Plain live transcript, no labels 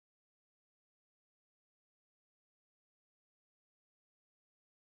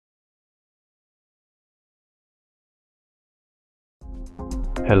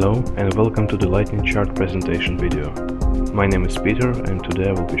Hello and welcome to the LightningChart presentation video. My name is Peter and today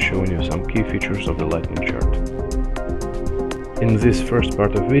I will be showing you some key features of the LightningChart. In this first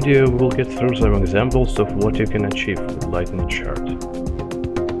part of video we will get through some examples of what you can achieve with LightningChart.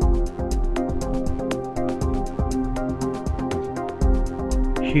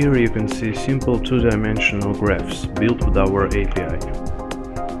 Here you can see simple two-dimensional graphs built with our API.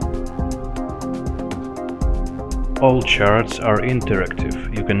 All charts are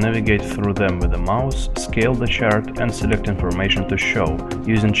interactive. You can navigate through them with a mouse, scale the chart and select information to show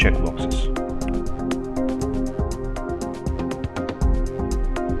using checkboxes.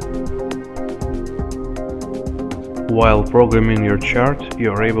 While programming your chart, you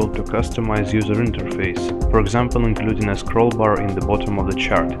are able to customize user interface, for example including a scroll bar in the bottom of the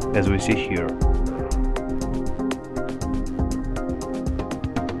chart, as we see here.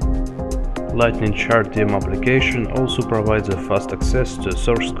 LightningChart demo application also provides a fast access to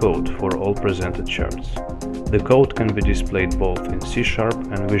source code for all presented charts. The code can be displayed both in C#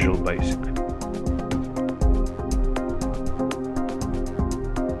 and Visual Basic.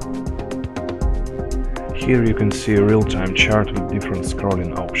 Here you can see a real-time chart with different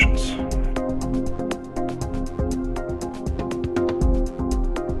scrolling options.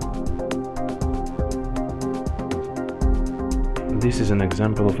 This is an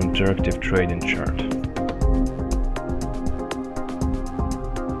example of interactive trading chart.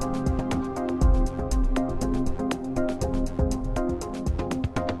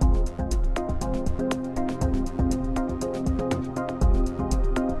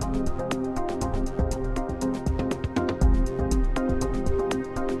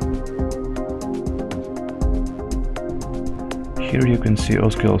 Here you can see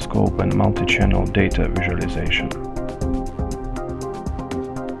oscilloscope and multi-channel data visualization.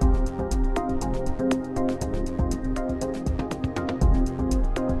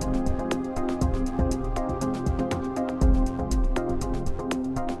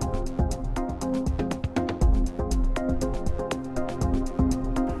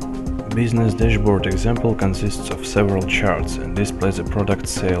 Business dashboard example consists of several charts and displays the product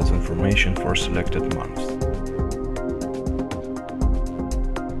sales information for selected months.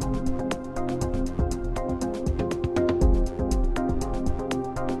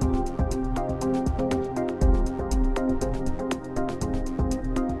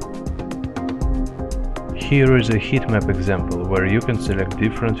 Here is a heat map example where you can select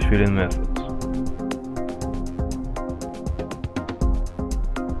different filling methods.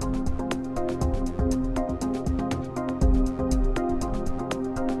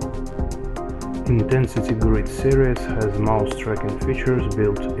 Intensity Grid series has mouse tracking features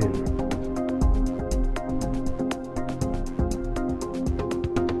built in.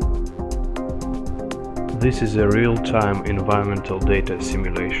 This is a real-time environmental data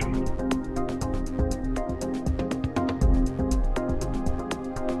simulation.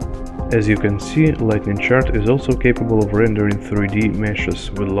 As you can see, LightningChart is also capable of rendering 3D meshes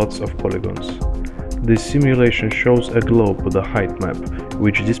with lots of polygons. This simulation shows a globe with a height map,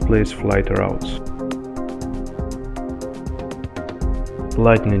 which displays flight routes.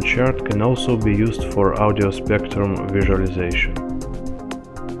 LightningChart can also be used for audio spectrum visualization.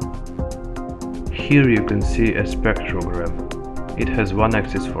 Here you can see a spectrogram. It has one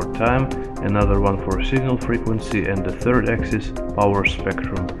axis for time, another one for signal frequency, and the third axis, power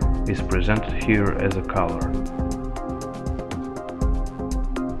spectrum, is presented here as a color.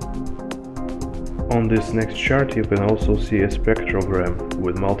 On this next chart you can also see a spectrogram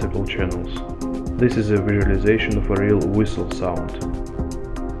with multiple channels. This is a visualization of a real whistle sound.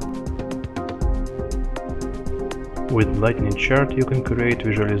 With LightningChart you can create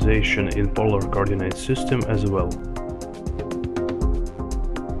visualization in polar coordinate system as well.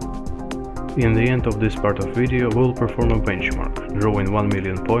 In the end of this part of video we will perform a benchmark, drawing 1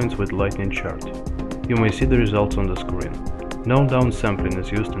 million points with LightningChart. You may see the results on the screen. No downsampling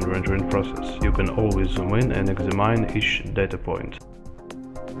is used in the rendering process. You can always zoom in and examine each data point.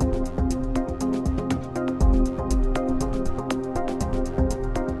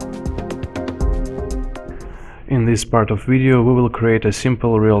 In this part of video we will create a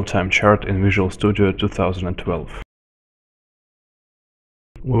simple real-time chart in Visual Studio 2012.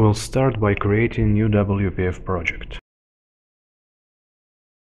 We will start by creating a new WPF project.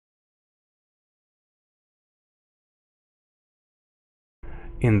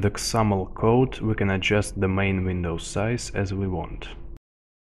 In the XAML code we can adjust the main window size as we want.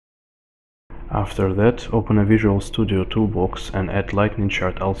 After that, open a Visual Studio toolbox and add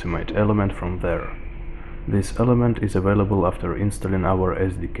LightningChart Ultimate element from there. This element is available after installing our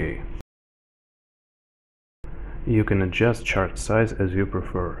SDK. You can adjust chart size as you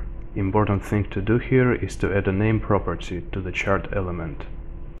prefer. Important thing to do here is to add a name property to the chart element.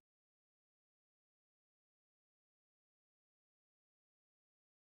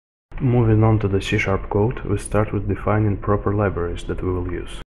 Moving on to the C# code, we start with defining proper libraries that we will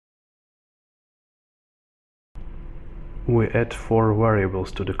use. We add 4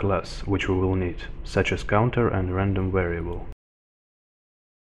 variables to the class, which we will need, such as counter and random variable.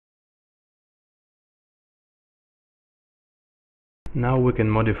 Now we can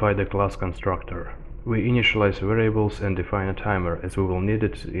modify the class constructor. We initialize variables and define a timer, as we will need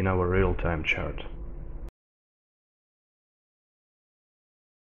it in our real-time chart.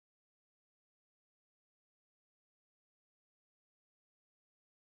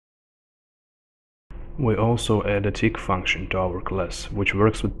 We also add a tick function to our class, which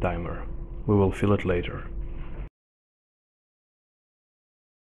works with timer. We will fill it later.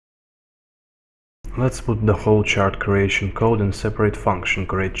 Let's put the whole chart creation code in separate function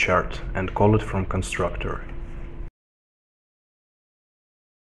createChart and call it from constructor.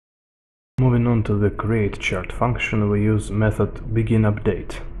 Moving on to the createChart function, we use method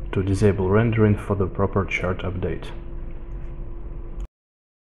beginUpdate to disable rendering for the proper chart update.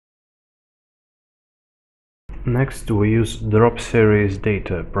 Next, we use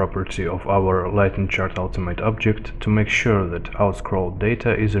dropSeriesData property of our LightningChart Ultimate object to make sure that outscrolled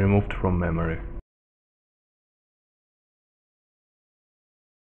data is removed from memory.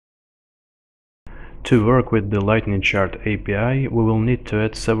 To work with the LightningChart API, we will need to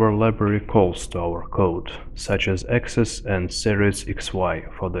add several library calls to our code, such as Axis and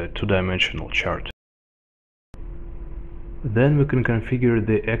SeriesXY for the two-dimensional chart. Then we can configure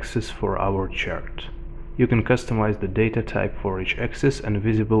the axis for our chart. You can customize the data type for each axis and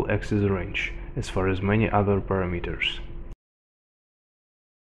visible axis range, as well as many other parameters.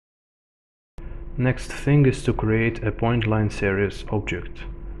 Next thing is to create a pointline series object.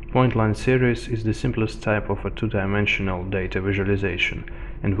 Pointline series is the simplest type of a two-dimensional data visualization,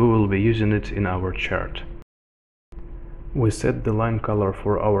 and we will be using it in our chart. We set the line color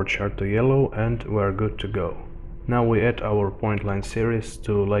for our chart to yellow and we are good to go. Now we add our pointline series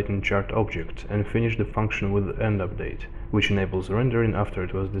to LightningChart object and finish the function with endUpdate, which enables rendering after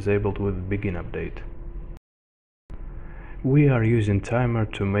it was disabled with beginUpdate. We are using timer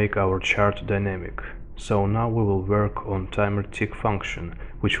to make our chart dynamic, so now we will work on timer tick function,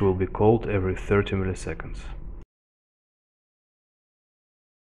 which will be called every 30 milliseconds.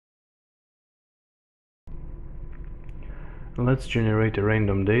 Let's generate a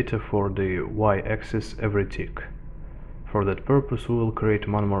random data for the y-axis every tick. For that purpose, we will create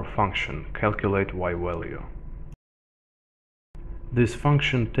one more function, calculate y-value. This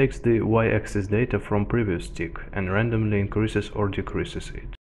function takes the y-axis data from previous tick and randomly increases or decreases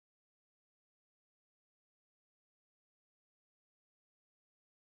it.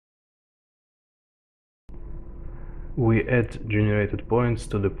 We add generated points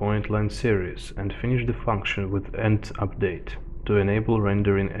to the pointline series and finish the function with endUpdate to enable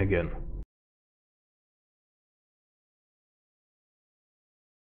rendering again.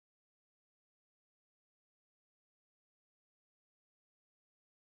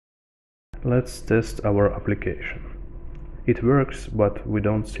 Let's test our application. It works, but we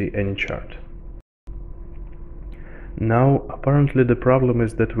don't see any chart. Now, apparently the problem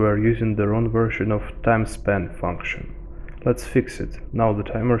is that we are using the wrong version of timespan function. Let's fix it. Now the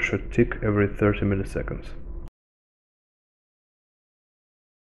timer should tick every 30 milliseconds.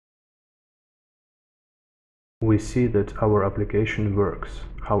 We see that our application works.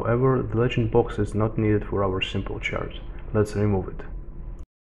 However, the legend box is not needed for our simple chart. Let's remove it.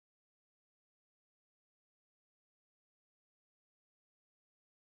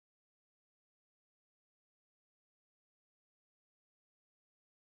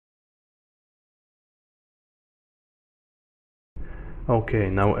 Okay,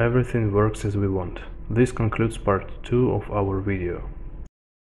 now everything works as we want. This concludes part 2 of our video.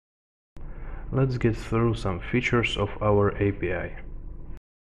 Let's get through some features of our API.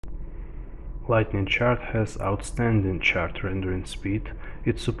 LightningChart has outstanding chart rendering speed,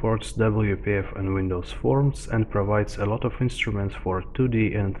 it supports WPF and Windows Forms and provides a lot of instruments for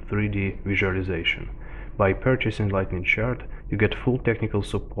 2D and 3D visualization. By purchasing LightningChart, you get full technical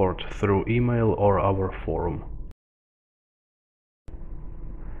support through email or our forum.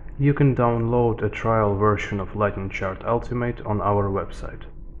 You can download a trial version of LightningChart Ultimate on our website.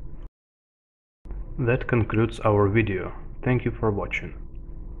 That concludes our video. Thank you for watching.